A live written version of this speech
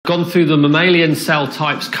Gone through the mammalian cell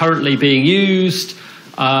types currently being used,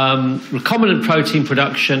 recombinant protein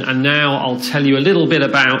production, and now I'll tell you a little bit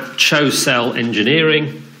about CHO cell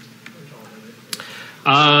engineering.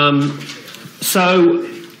 So,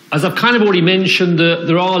 as I've kind of already mentioned,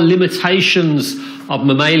 there are limitations of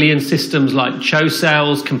mammalian systems like CHO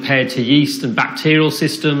cells compared to yeast and bacterial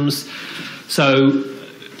systems. So,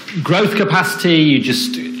 growth capacity, you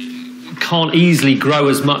just can't easily grow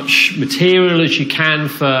as much material as you can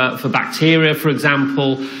for bacteria, for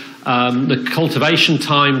example. The cultivation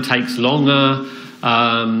time takes longer.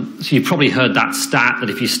 So you've probably heard that stat that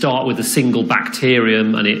if you start with a single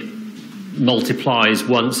bacterium and it multiplies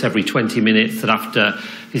once every 20 minutes, that after,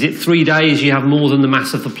 is it 3 days, you have more than the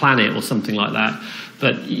mass of the planet or something like that.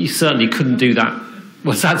 But you certainly couldn't do that.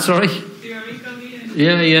 What's that, sorry?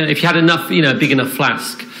 Yeah, if you had enough, big enough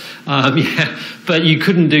flask. But you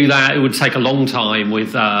couldn't do that. It would take a long time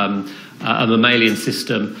with a mammalian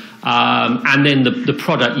system. And then the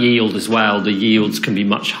product yield as well. The yields can be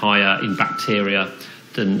much higher in bacteria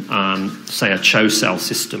than, say, a CHO cell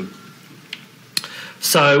system.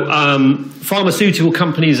 So pharmaceutical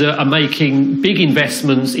companies are making big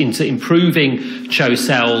investments into improving CHO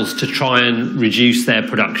cells to try and reduce their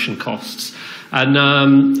production costs. And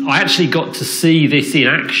I actually got to see this in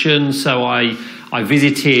action. So I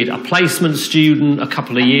visited a placement student a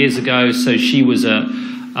couple of years ago. So she was a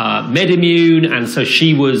MedImmune, and so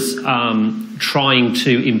she was trying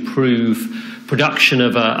to improve production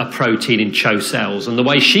of a protein in CHO cells. And the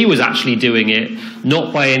way she was actually doing it,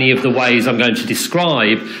 not by any of the ways I'm going to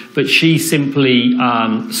describe, but she simply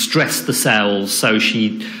stressed the cells. So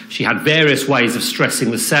she had various ways of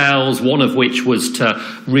stressing the cells, one of which was to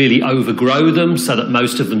really overgrow them so that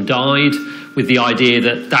most of them died, with the idea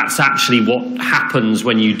that that's actually what happens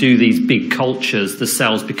when you do these big cultures. The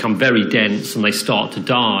cells become very dense and they start to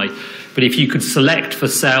die. But if you could select for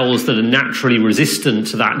cells that are naturally resistant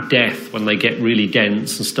to that death when they get really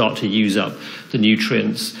dense and start to use up the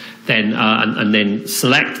nutrients, then and then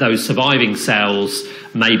select those surviving cells,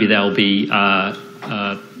 maybe there'll be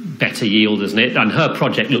better yield, isn't it? And her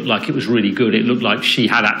project looked like it was really good. It looked like she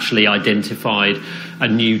had actually identified a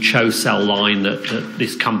new CHO cell line that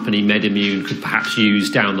this company MedImmune could perhaps use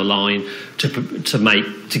down the line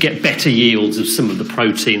to get better yields of some of the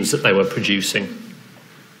proteins that they were producing.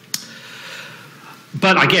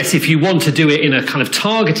 But I guess if you want to do it in a kind of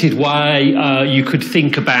targeted way, you could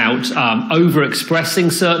think about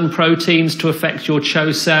overexpressing certain proteins to affect your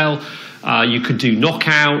CHO cell. You could do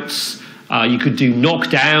knockouts. You could do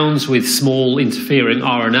knockdowns with small interfering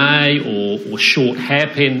RNA or short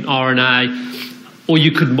hairpin RNA. Or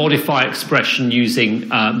you could modify expression using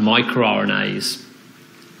microRNAs.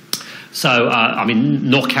 So,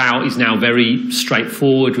 knockout is now very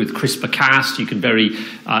straightforward with CRISPR-Cas. You can very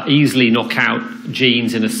easily knock out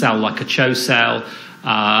genes in a cell like a CHO cell.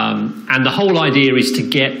 And the whole idea is to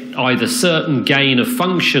get either certain gain of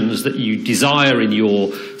functions that you desire in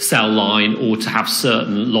your cell line or to have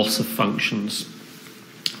certain loss of functions.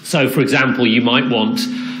 So, for example, you might want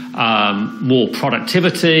more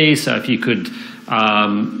productivity. So if you could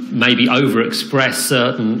maybe overexpress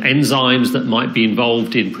certain enzymes that might be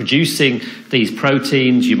involved in producing these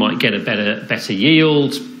proteins, you might get a better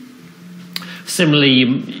yield. Similarly,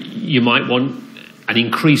 you might want an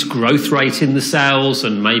increased growth rate in the cells,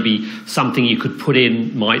 and maybe something you could put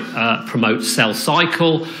in might promote cell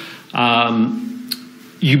cycle.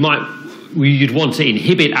 You'd want to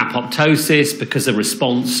inhibit apoptosis because the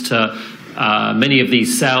response to many of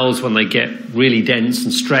these cells, when they get really dense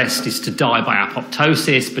and stressed, is to die by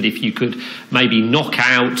apoptosis. But if you could maybe knock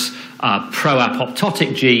out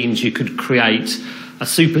pro-apoptotic genes, you could create a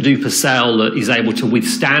super-duper cell that is able to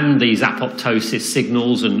withstand these apoptosis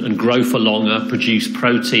signals and grow for longer, produce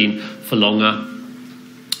protein for longer.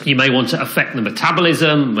 You may want to affect the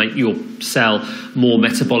metabolism, make your cell more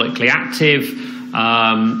metabolically active.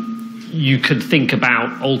 You could think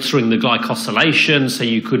about altering the glycosylation, so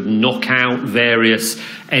you could knock out various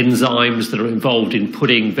enzymes that are involved in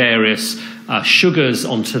putting various sugars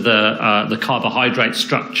onto the carbohydrate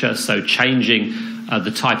structure, so changing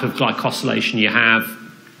the type of glycosylation you have.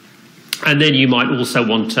 And then you might also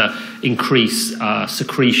want to increase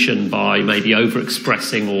secretion by maybe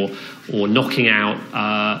overexpressing or knocking out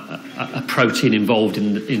a protein involved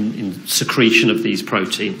in secretion of these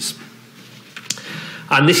proteins.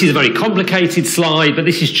 And this is a very complicated slide, but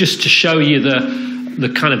this is just to show you the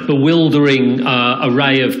kind of bewildering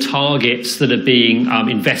array of targets that are being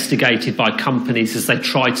investigated by companies as they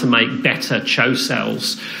try to make better CHO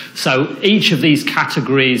cells. So each of these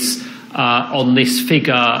categories on this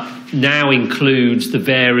figure now includes the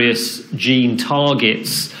various gene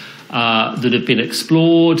targets that have been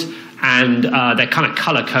explored, and they're kind of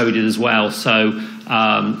color-coded as well. So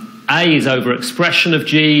A is overexpression of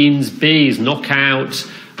genes, B is knockout,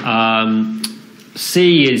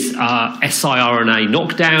 C is siRNA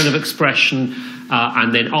knockdown of expression,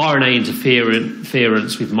 and then RNA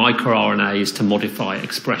interference with microRNAs to modify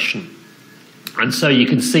expression. And so you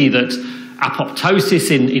can see that apoptosis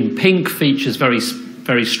in pink features very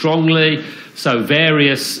strongly. So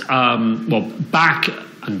various, BAC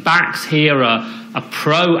and BACs here are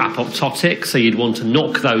pro-apoptotic, so you'd want to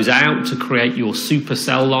knock those out to create your super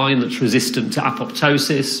cell line that's resistant to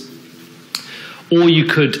apoptosis. Or you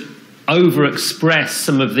could overexpress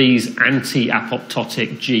some of these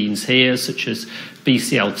anti-apoptotic genes here, such as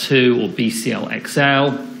BCL2 or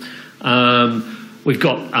BCLXL. We've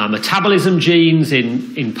got metabolism genes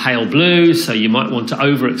in pale blue, so you might want to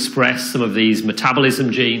overexpress some of these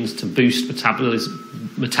metabolism genes to boost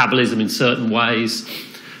metabolism in certain ways.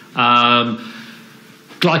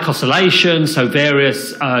 Glycosylation, so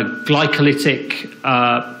various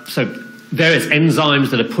various enzymes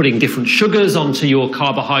that are putting different sugars onto your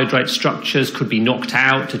carbohydrate structures could be knocked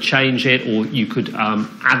out to change it, or you could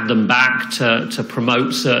add them back to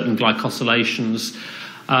promote certain glycosylations.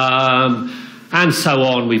 And so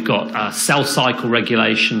on. We've got cell cycle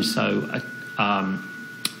regulation, so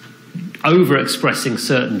overexpressing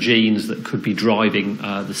certain genes that could be driving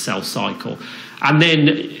the cell cycle. And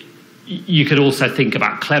then you could also think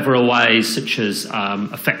about cleverer ways, such as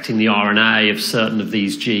affecting the RNA of certain of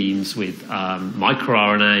these genes with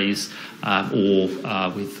microRNAs or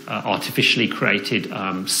with artificially created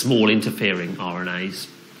small interfering RNAs.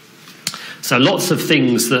 So lots of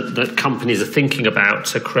things that companies are thinking about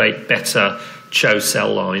to create better CHO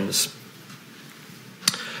cell lines.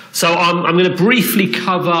 So I'm going to briefly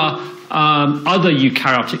cover other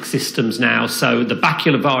eukaryotic systems now. So the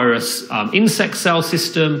baculovirus insect cell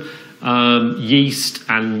system, yeast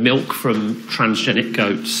and milk from transgenic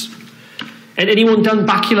goats. And anyone done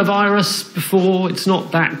baculovirus before? It's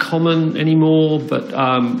not that common anymore, but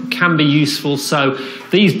can be useful. So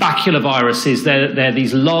these baculoviruses, they're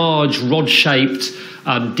these large rod-shaped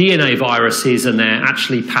DNA viruses, and they're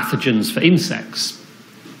actually pathogens for insects.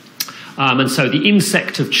 And so the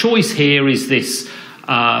insect of choice here is this,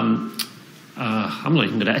 I'm not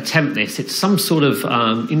even going to attempt this, it's some sort of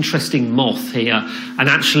interesting moth here. And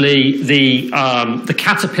actually the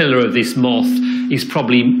caterpillar of this moth is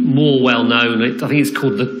probably more well known. I think it's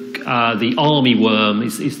called the army worm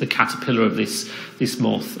is the caterpillar of this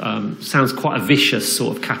moth. Sounds quite a vicious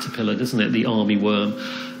sort of caterpillar, doesn't it, the army worm?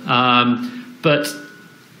 But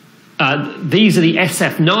these are the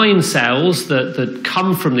SF9 cells that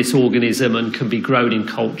come from this organism and can be grown in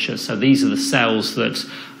culture. So these are the cells that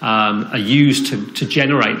are used to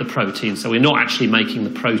generate the protein. So we're not actually making the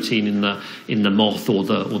protein in the moth or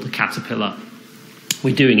the caterpillar.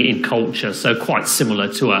 We're doing it in culture, so quite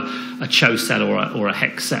similar to a CHO cell or a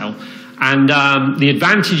HEX cell. And the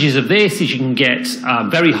advantages of this is you can get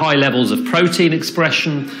very high levels of protein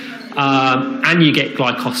expression, and you get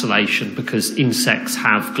glycosylation because insects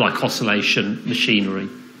have glycosylation machinery.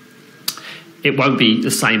 It won't be the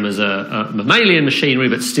same as a mammalian machinery,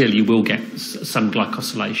 but still you will get some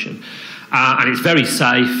glycosylation. And it's very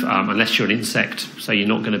safe unless you're an insect, so we're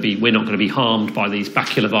not going to be harmed by these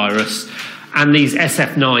baculovirus. And these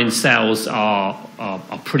SF9 cells are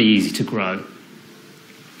pretty easy to grow.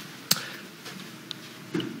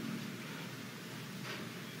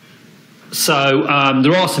 So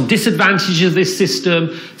there are some disadvantages of this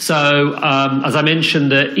system. So as I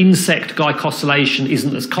mentioned, the insect glycosylation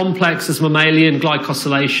isn't as complex as mammalian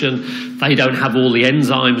glycosylation. They don't have all the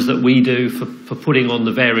enzymes that we do for putting on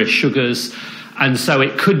the various sugars. And so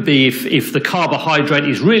it could be, if the carbohydrate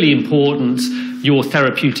is really important, your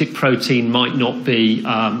therapeutic protein might not be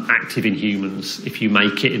active in humans if you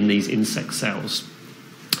make it in these insect cells.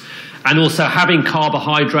 And also having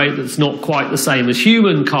carbohydrate that's not quite the same as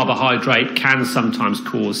human carbohydrate can sometimes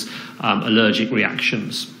cause allergic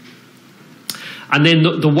reactions. And then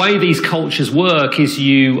the way these cultures work is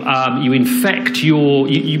you infect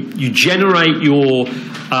you generate your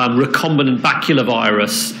recombinant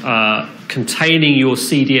baculovirus containing your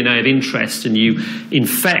cDNA of interest, and you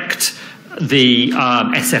infect the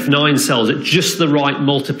SF9 cells at just the right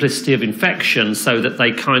multiplicity of infection so that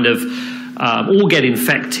they kind of all get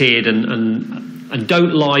infected and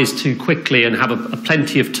don't lyse too quickly and have a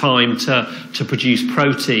plenty of time to produce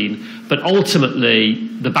protein. But ultimately,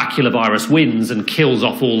 the baculovirus wins and kills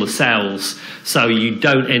off all the cells, so you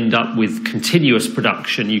don't end up with continuous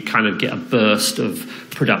production. You kind of get a burst of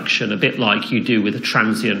production, a bit like you do with a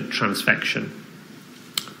transient transfection.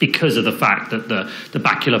 because of the fact that the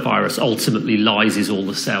baculovirus ultimately lyses all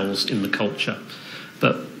the cells in the culture.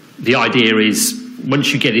 But the idea is,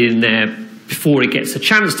 once you get it in there, before it gets a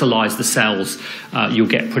chance to lyse the cells, you'll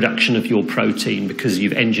get production of your protein because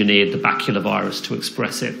you've engineered the baculovirus to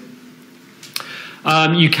express it.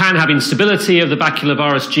 You can have instability of the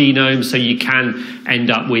baculovirus genome, so you can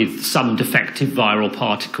end up with some defective viral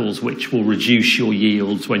particles which will reduce your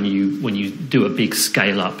yields when you do a big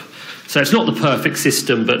scale up. So it's not the perfect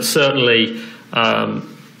system, but certainly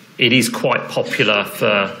it is quite popular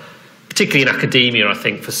for, particularly in academia, I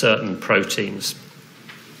think, for certain proteins.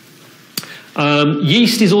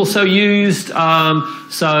 Yeast is also used.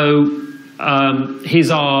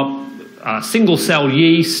 Here's our single-cell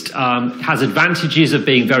yeast. Has advantages of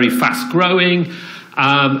being very fast-growing,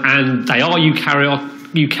 and they are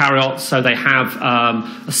eukaryotes, so they have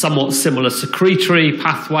a somewhat similar secretory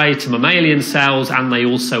pathway to mammalian cells, and they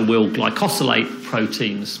also will glycosylate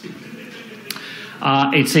proteins.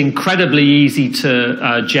 It's incredibly easy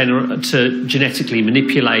to genetically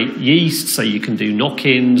manipulate yeast, so you can do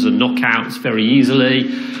knock-ins and knockouts very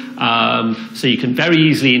easily. So you can very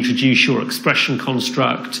easily introduce your expression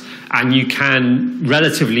construct, and you can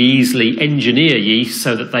relatively easily engineer yeast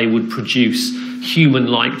so that they would produce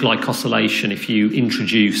human-like glycosylation if you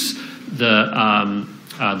introduce the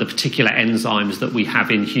particular enzymes that we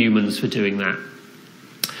have in humans for doing that.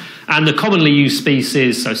 And the commonly used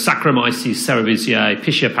species, so Saccharomyces cerevisiae,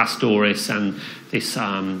 Pichia pastoris, and this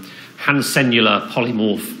Hansenula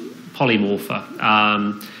polymorpha.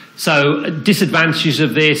 So disadvantages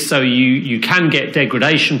of this, so you can get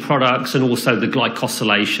degradation products, and also the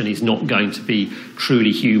glycosylation is not going to be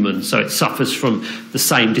truly human. So it suffers from the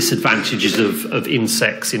same disadvantages of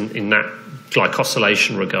insects in that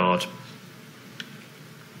glycosylation regard.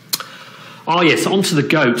 Oh yes, onto the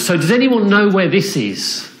goats. So does anyone know where this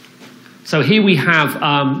is? So here we have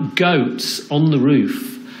goats on the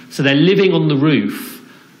roof. So they're living on the roof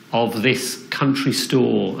of this country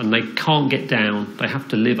store, and they can't get down. They have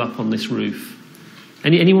to live up on this roof.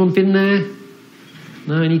 Anyone been there?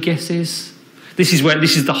 No, any guesses? This is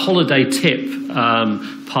the holiday tip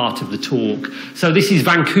part of the talk. So this is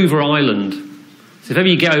Vancouver Island. So if ever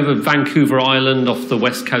you go over Vancouver Island off the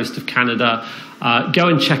west coast of Canada, go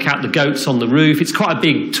and check out the goats on the roof. It's quite a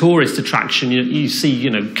big tourist attraction. You see,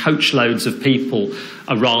 coach loads of people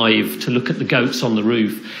arrive to look at the goats on the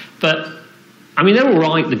roof. But I mean, they're all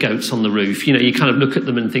right, the goats on the roof. You kind of look at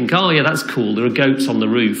them and think, oh yeah, that's cool, there are goats on the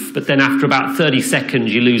roof. But then after about 30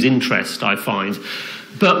 seconds, you lose interest, I find.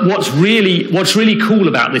 But what's really cool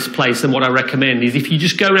about this place, and what I recommend, is if you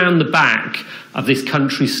just go around the back of this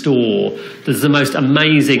country store, there's the most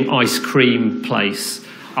amazing ice cream place.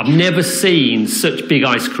 I've never seen such big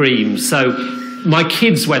ice creams. So my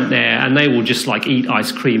kids went there, and they will just eat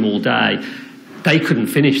ice cream all day. They couldn't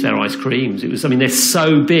finish their ice creams. They're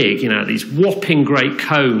so big, these whopping great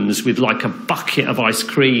cones with a bucket of ice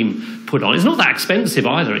cream put on. It's not that expensive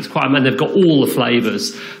either. And they've got all the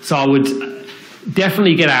flavours. So I would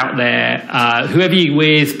definitely get out there. Whoever you're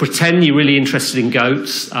with, pretend you're really interested in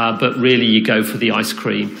goats, but really you go for the ice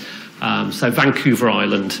cream. So Vancouver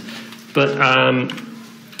Island. But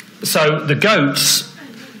so the goats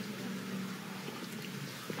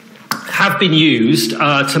have been used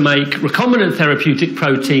to make recombinant therapeutic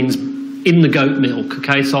proteins in the goat milk.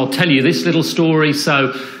 Okay, so I'll tell you this little story.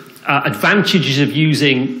 So advantages of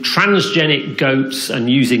using transgenic goats and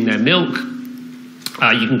using their milk.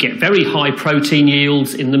 You can get very high protein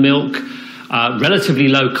yields in the milk, relatively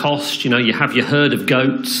low cost. You have your herd of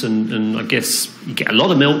goats, and I guess you get a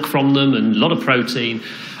lot of milk from them and a lot of protein.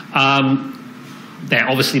 They're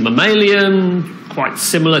obviously mammalian, quite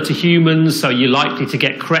similar to humans, so you're likely to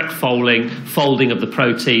get correct folding of the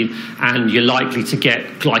protein, and you're likely to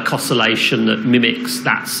get glycosylation that mimics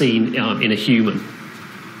that seen in a human.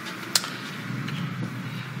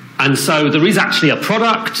 And so there is actually a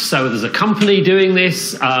product, so there's a company doing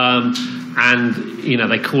this, and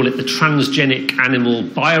they call it the transgenic animal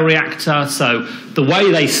bioreactor. So the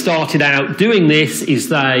way they started out doing this is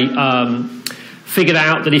they figured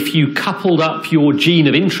out that if you coupled up your gene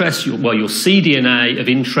of interest, your cDNA of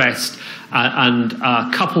interest, and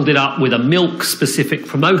coupled it up with a milk-specific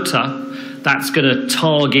promoter, that's going to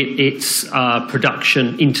target its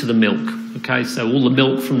production into the milk. Okay, so all the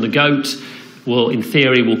milk from the goat in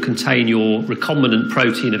theory, will contain your recombinant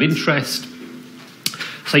protein of interest.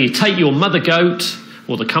 So you take your mother goat,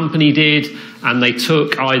 or the company did, and they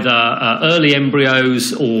took either early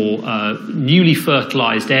embryos or newly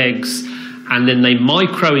fertilized eggs, and then they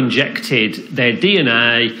micro-injected their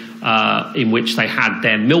DNA, in which they had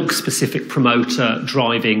their milk-specific promoter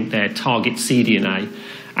driving their target cDNA.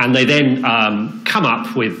 And they then come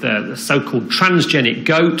up with the so-called transgenic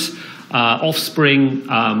goat offspring,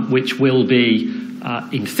 which will be,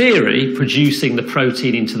 in theory, producing the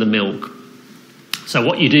protein into the milk. So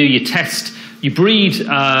what you do, you breed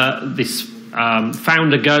this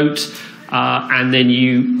founder goat, and then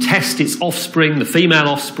you test its offspring, the female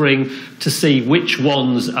offspring, to see which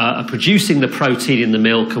ones are producing the protein in the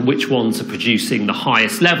milk and which ones are producing the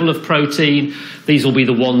highest level of protein. These will be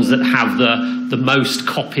the ones that have the most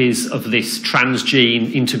copies of this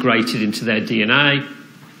transgene integrated into their DNA.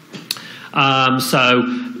 So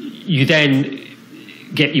you then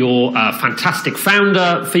get your fantastic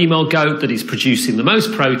founder female goat that is producing the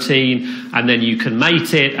most protein, and then you can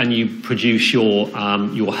mate it and you produce your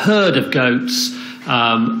herd of goats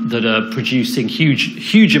that are producing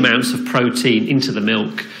huge amounts of protein into the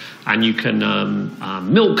milk, and you can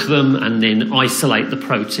milk them and then isolate the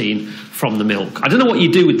protein from the milk. I don't know what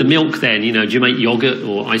you do with the milk then. Do you make yogurt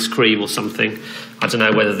or ice cream or something? I don't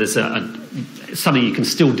know whether there's something you can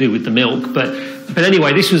still do with the milk, but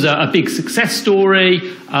anyway, this was a big success story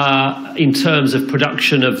in terms of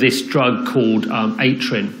production of this drug called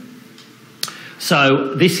atrin.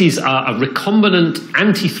 So this is a recombinant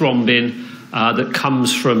antithrombin that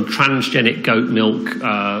comes from transgenic goat milk,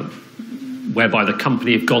 whereby the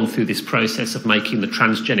company have gone through this process of making the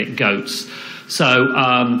transgenic goats. So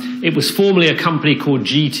it was formerly a company called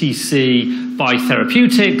GTC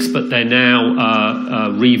Biotherapeutics, but they're now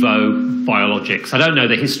Revo Biologics. I don't know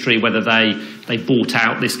the history, whether they bought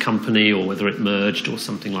out this company or whether it merged or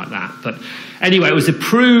something like that. But anyway, it was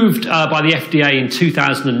approved by the FDA in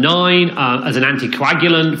 2009 as an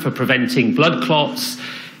anticoagulant for preventing blood clots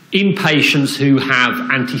in patients who have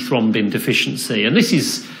antithrombin deficiency. And this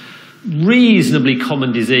is reasonably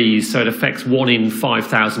common disease, so it affects 1 in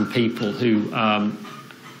 5,000 people who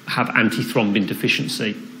have antithrombin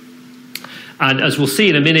deficiency. And as we'll see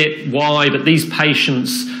in a minute why, but these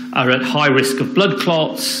patients are at high risk of blood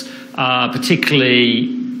clots,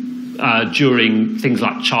 particularly during things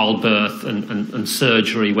like childbirth and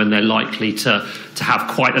surgery, when they're likely to have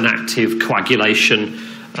quite an active coagulation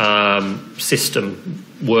system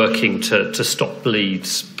working to stop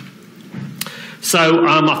bleeds. So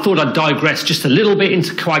I thought I'd digress just a little bit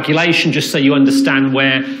into coagulation, just so you understand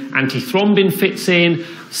where antithrombin fits in.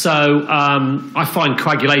 So I find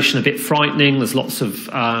coagulation a bit frightening. There's lots of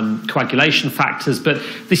coagulation factors, but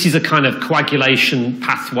this is a kind of coagulation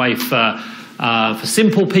pathway for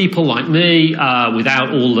simple people like me,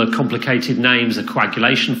 without all the complicated names of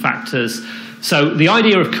coagulation factors. So the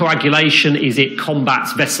idea of coagulation is it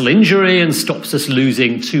combats vessel injury and stops us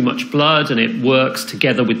losing too much blood, and it works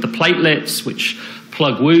together with the platelets, which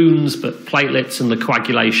plug wounds, but platelets and the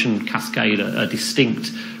coagulation cascade are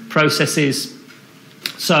distinct processes.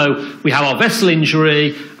 So we have our vessel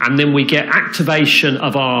injury, and then we get activation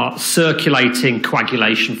of our circulating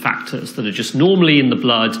coagulation factors that are just normally in the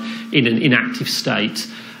blood in an inactive state.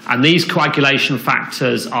 And these coagulation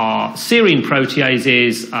factors are serine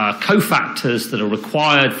proteases, cofactors that are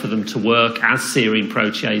required for them to work as serine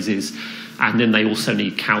proteases, and then they also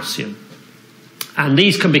need calcium. And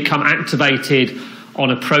these can become activated on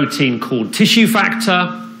a protein called tissue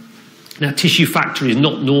factor. Now, tissue factor is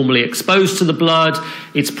not normally exposed to the blood.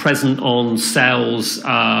 It's present on cells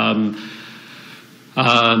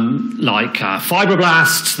like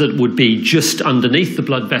fibroblasts that would be just underneath the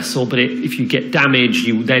blood vessel, but if you get damage,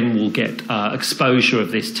 you then will get exposure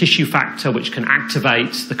of this tissue factor, which can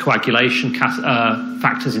activate the coagulation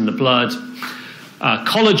factors in the blood.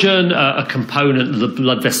 Collagen, a component of the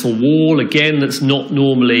blood vessel wall, again, that's not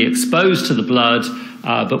normally exposed to the blood,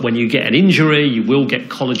 but when you get an injury, you will get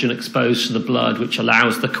collagen exposed to the blood, which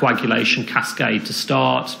allows the coagulation cascade to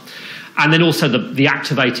start. And then also the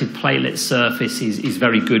activated platelet surface is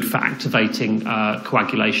very good for activating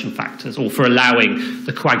coagulation factors, or for allowing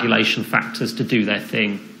the coagulation factors to do their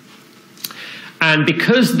thing. And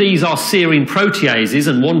because these are serine proteases,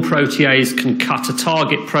 and one protease can cut a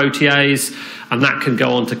target protease, and that can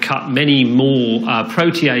go on to cut many more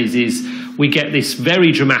proteases, we get this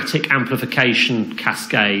very dramatic amplification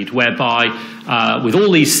cascade, whereby with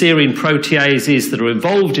all these serine proteases that are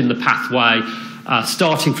involved in the pathway,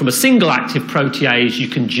 starting from a single active protease, you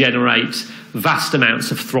can generate vast amounts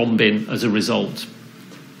of thrombin as a result.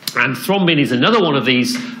 And thrombin is another one of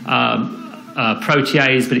these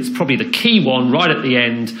protease, but it's probably the key one right at the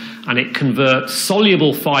end, and it converts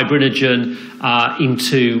soluble fibrinogen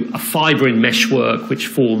into a fibrin meshwork, which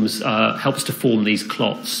helps to form these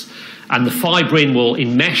clots. And the fibrin will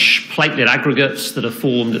enmesh platelet aggregates that are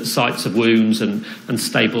formed at sites of wounds and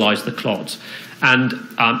stabilize the clot. And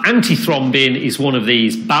antithrombin is one of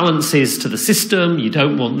these balances to the system. You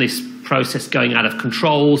don't want this process going out of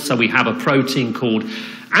control. So we have a protein called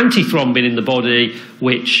antithrombin in the body,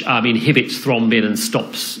 which inhibits thrombin and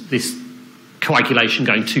stops this coagulation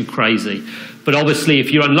going too crazy. But obviously,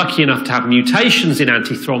 if you're unlucky enough to have mutations in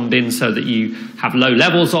antithrombin so that you have low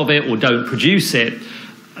levels of it or don't produce it,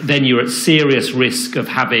 then you're at serious risk of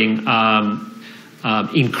having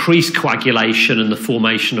increased coagulation and the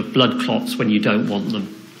formation of blood clots when you don't want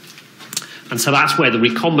them. And so that's where the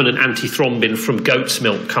recombinant antithrombin from goat's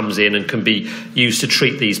milk comes in and can be used to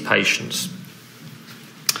treat these patients.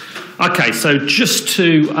 Okay, so just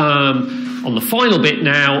to, on the final bit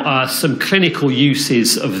now, some clinical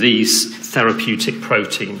uses of these therapeutic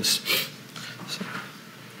proteins.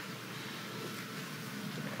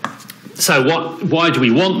 So why do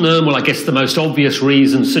we want them? Well, I guess the most obvious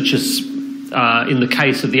reason, such as in the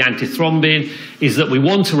case of the antithrombin, is that we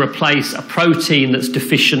want to replace a protein that's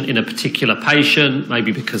deficient in a particular patient,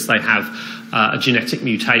 maybe because they have a genetic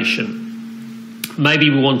mutation. Maybe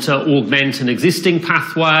we want to augment an existing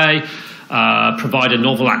pathway, provide a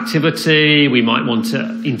novel activity. We might want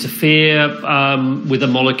to interfere with a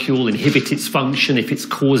molecule, inhibit its function if it's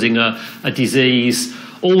causing a disease.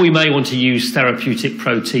 Or we may want to use therapeutic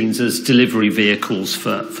proteins as delivery vehicles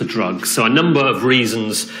for drugs. So a number of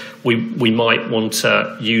reasons we might want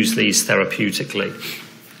to use these therapeutically.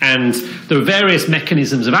 And there are various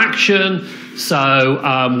mechanisms of action.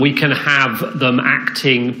 So we can have them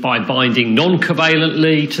acting by binding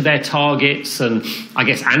non-covalently to their targets. And I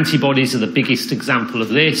guess antibodies are the biggest example of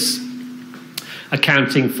this,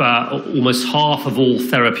 accounting for almost half of all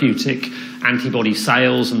therapeutic antibody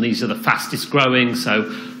sales, and these are the fastest growing,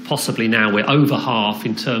 so possibly now we're over half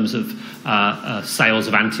in terms of sales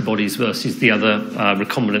of antibodies versus the other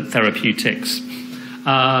recombinant therapeutics.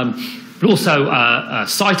 But also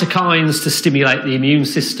cytokines to stimulate the immune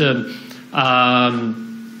system,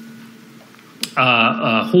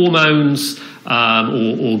 hormones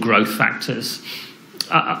or growth factors.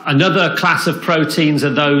 Another class of proteins are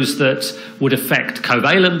those that would affect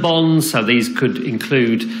covalent bonds, so these could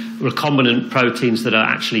include recombinant proteins that are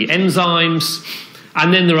actually enzymes.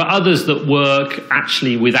 And then there are others that work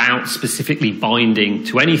actually without specifically binding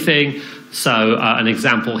to anything. So an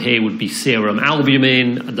example here would be serum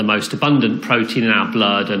albumin, the most abundant protein in our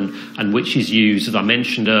blood, and which is used, as I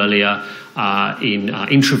mentioned earlier, in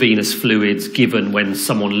intravenous fluids given when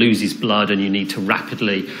someone loses blood and you need to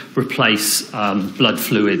rapidly replace blood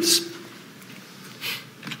fluids.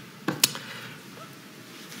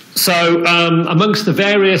 So amongst the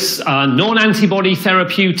various non-antibody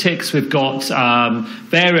therapeutics, we've got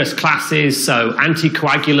various classes, so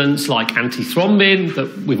anticoagulants like antithrombin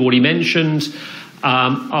that we've already mentioned.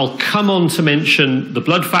 I'll come on to mention the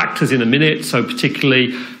blood factors in a minute, so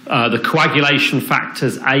particularly the coagulation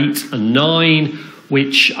factors 8 and 9,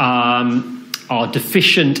 which are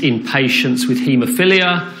deficient in patients with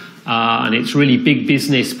haemophilia, and it's really big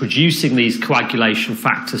business producing these coagulation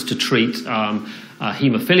factors to treat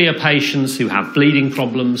haemophilia patients who have bleeding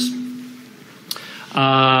problems.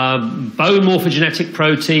 Bone morphogenetic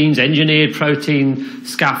proteins, engineered protein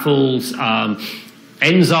scaffolds,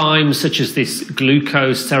 enzymes such as this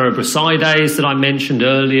glucose cerebrosidase that I mentioned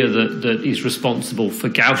earlier that is responsible for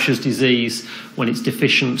Gaucher's disease when it's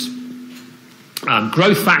deficient.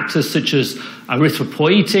 Growth factors such as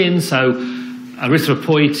erythropoietin. So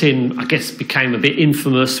erythropoietin, I guess, became a bit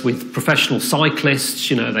infamous with professional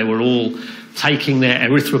cyclists. You know, they were all taking their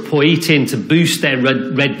erythropoietin to boost their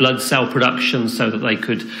red blood cell production so that they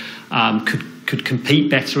could compete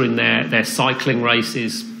better in their cycling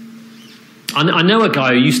races. I know a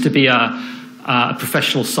guy who used to be a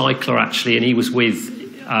professional cycler actually, and he was with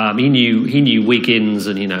he knew Wiggins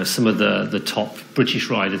and some of the top British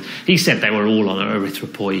riders. He said they were all on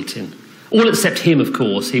erythropoietin. All except him, of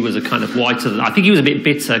course. He was a kind of whiter. I think he was a bit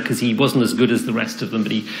bitter because he wasn't as good as the rest of them,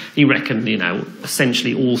 but he reckoned,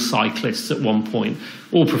 essentially all cyclists at one point,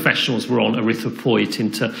 all professionals were on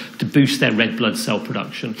erythropoietin to boost their red blood cell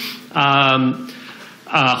production.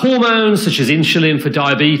 Hormones such as insulin for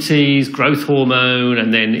diabetes, growth hormone,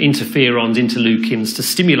 and then interferons, interleukins to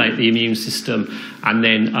stimulate the immune system, and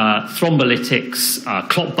then thrombolytics,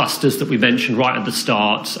 clot busters that we mentioned right at the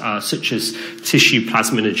start, such as tissue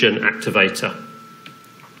plasminogen activator.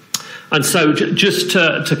 And so just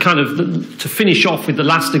to finish off with the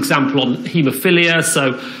last example on haemophilia,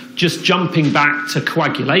 so just jumping back to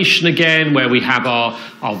coagulation again, where we have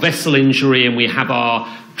our vessel injury and we have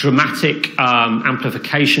our dramatic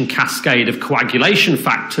amplification cascade of coagulation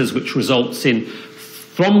factors, which results in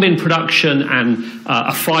thrombin production and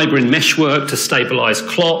a fibrin meshwork to stabilize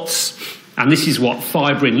clots. And this is what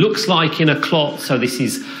fibrin looks like in a clot. So this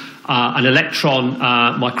is an electron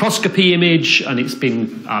microscopy image, and it's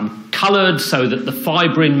been coloured so that the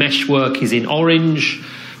fibrin meshwork is in orange.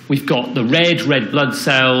 We've got the red blood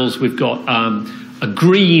cells. We've got a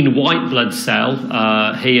green white blood cell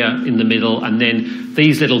here in the middle, and then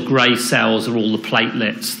these little grey cells are all the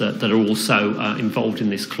platelets that are also involved in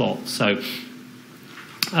this clot. So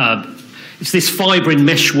it's this fibrin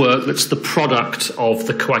meshwork that's the product of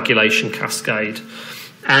the coagulation cascade.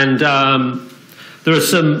 And there are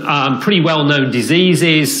some pretty well-known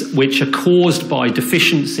diseases which are caused by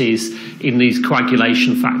deficiencies in these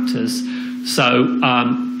coagulation factors. So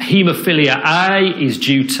haemophilia A is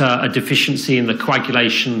due to a deficiency in the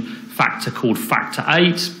coagulation factor called factor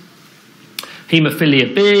VIII.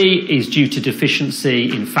 Haemophilia B is due to deficiency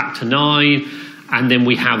in factor IX. And then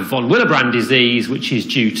we have von Willebrand disease, which is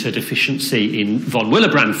due to deficiency in von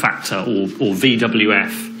Willebrand factor, or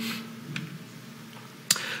VWF.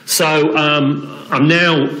 So I'm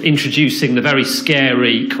now introducing the very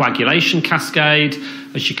scary coagulation cascade,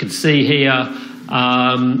 as you can see here.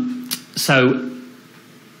 So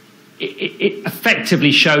it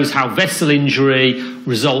effectively shows how vessel injury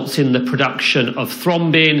results in the production of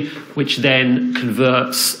thrombin, which then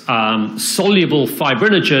converts soluble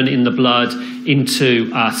fibrinogen in the blood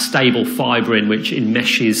into stable fibrin, which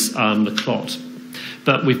enmeshes the clot.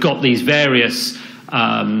 But we've got these various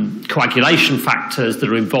coagulation factors that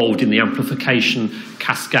are involved in the amplification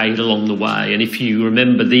cascade along the way. And if you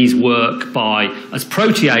remember, these work as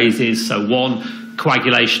proteases, so one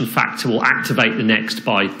coagulation factor will activate the next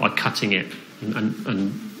by cutting it,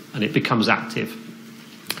 and it becomes active.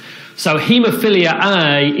 So haemophilia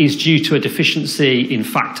A is due to a deficiency in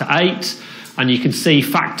factor VIII, and you can see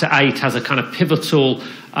factor VIII has a kind of pivotal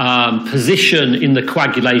position in the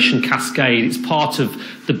coagulation cascade. It's part of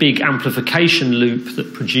the big amplification loop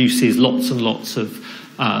that produces lots and lots of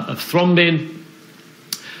thrombin.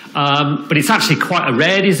 But it's actually quite a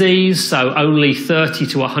rare disease, so only 30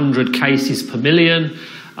 to 100 cases per million.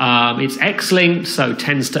 It's X-linked, so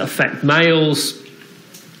tends to affect males.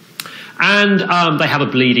 And they have a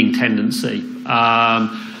bleeding tendency.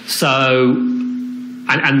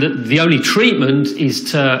 And the only treatment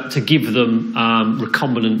is to give them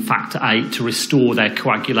recombinant factor VIII to restore their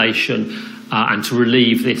coagulation and to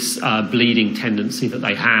relieve this bleeding tendency that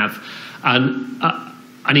they have. And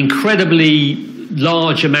an incredibly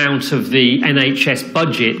large amount of the NHS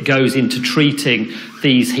budget goes into treating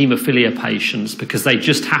these haemophilia patients because they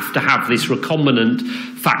just have to have this recombinant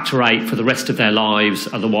factor VIII for the rest of their lives,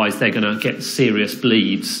 otherwise they're going to get serious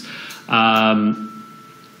bleeds.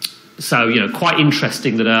 So, quite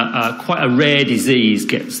interesting that quite a rare disease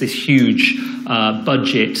gets this huge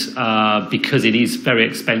budget because it is very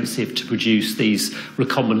expensive to produce these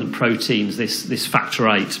recombinant proteins, this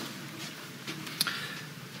factor VIII.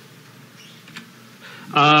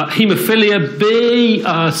 Haemophilia B,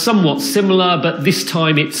 somewhat similar, but this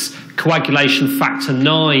time it's coagulation factor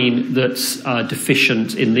IX that's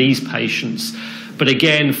deficient in these patients. But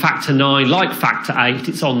again, factor IX, like factor VIII,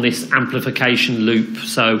 it's on this amplification loop.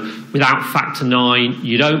 So without factor IX,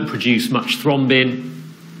 you don't produce much thrombin,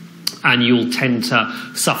 and you'll tend to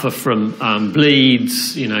suffer from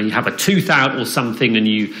bleeds. You have a tooth out or something, and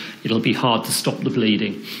it'll be hard to stop the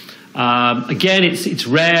bleeding. Again, it's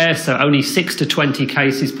rare, so only 6 to 20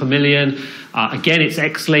 cases per million. Again, it's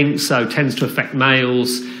X-linked, so tends to affect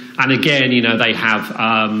males. And again, they have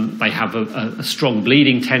a strong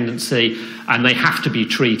bleeding tendency, and they have to be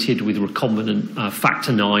treated with recombinant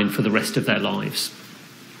factor IX for the rest of their lives.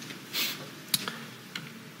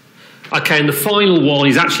 Okay, and the final one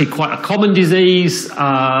is actually quite a common disease.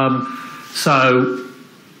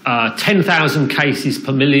 10,000 cases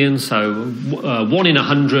per million, so 1 in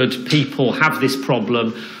 100 people have this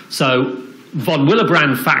problem. So von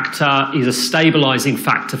Willebrand factor is a stabilizing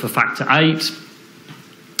factor for factor VIII,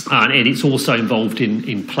 and it's also involved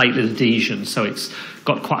in platelet adhesion, so it's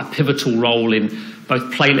got quite a pivotal role in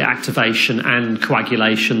both platelet activation and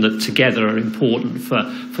coagulation that together are important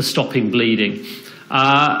for stopping bleeding.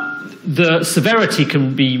 The severity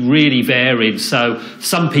can be really varied, so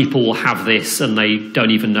some people will have this and they don't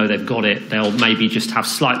even know they've got it. They'll maybe just have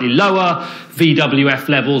slightly lower VWF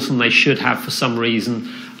levels than they should have for some reason.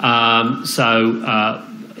 They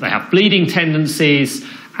have bleeding tendencies,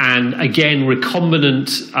 and again,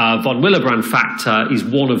 recombinant von Willebrand factor is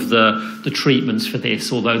one of the treatments for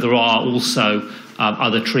this, although there are also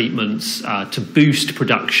other treatments to boost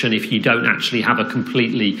production if you don't actually have a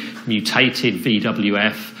completely mutated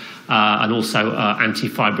VWF. And also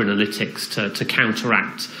antifibrinolytics to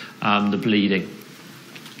counteract the bleeding.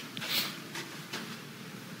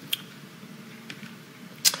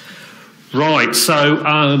 Right, so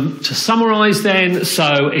to summarise then,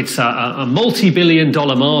 so it's a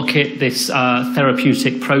multi-billion-dollar market, this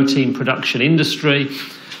therapeutic protein production industry,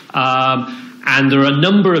 and there are a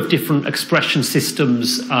number of different expression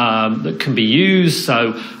systems that can be used.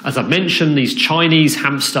 So, as I've mentioned, these Chinese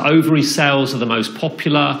hamster ovary cells are the most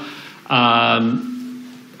popular.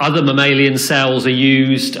 Other mammalian cells are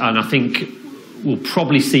used, and I think we'll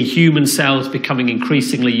probably see human cells becoming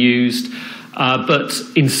increasingly used. But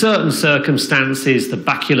in certain circumstances, the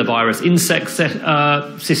baculovirus insect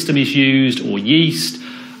system is used, or yeast,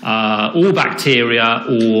 or bacteria,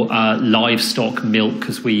 or livestock milk,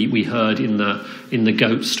 as we heard in the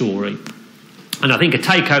goat story. And I think a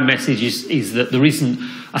take-home message is that there isn't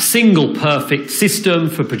a single perfect system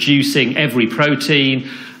for producing every protein.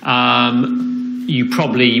 You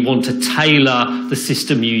probably want to tailor the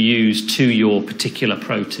system you use to your particular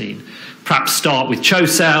protein. Perhaps start with CHO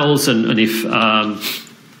cells, and if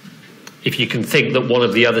you can think that one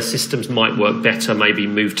of the other systems might work better, maybe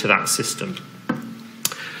move to that system.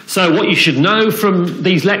 So what you should know from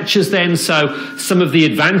these lectures then, so some of the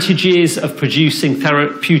advantages of producing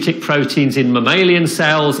therapeutic proteins in mammalian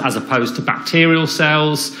cells as opposed to bacterial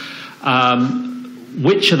cells,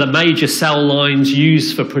 which are the major cell lines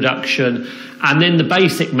used for production, and then the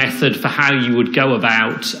basic method for how you would go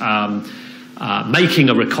about making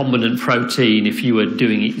a recombinant protein if you were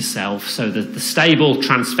doing it yourself. So the stable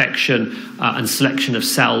transfection and selection of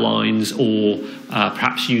cell lines, or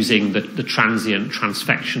perhaps using the transient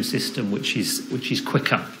transfection system, which is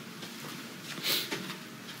quicker.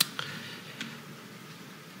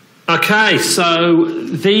 Okay, so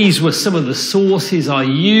these were some of the sources I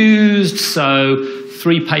used. So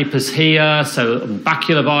 3 papers here, so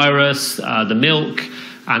baculovirus, the milk,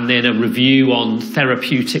 and then a review on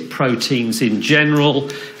therapeutic proteins in general.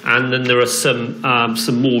 And then there are some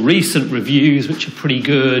more recent reviews which are pretty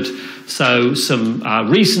good. So some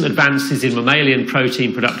recent advances in mammalian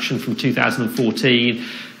protein production from 2014,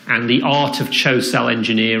 and the art of CHO cell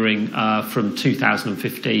engineering from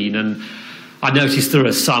 2015. And I noticed there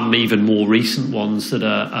are some even more recent ones that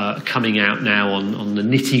are coming out now on the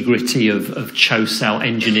nitty-gritty of CHO cell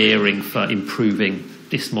engineering for improving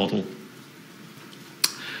this model.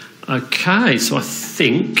 Okay, so I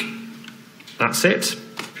think that's it.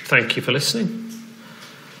 Thank you for listening.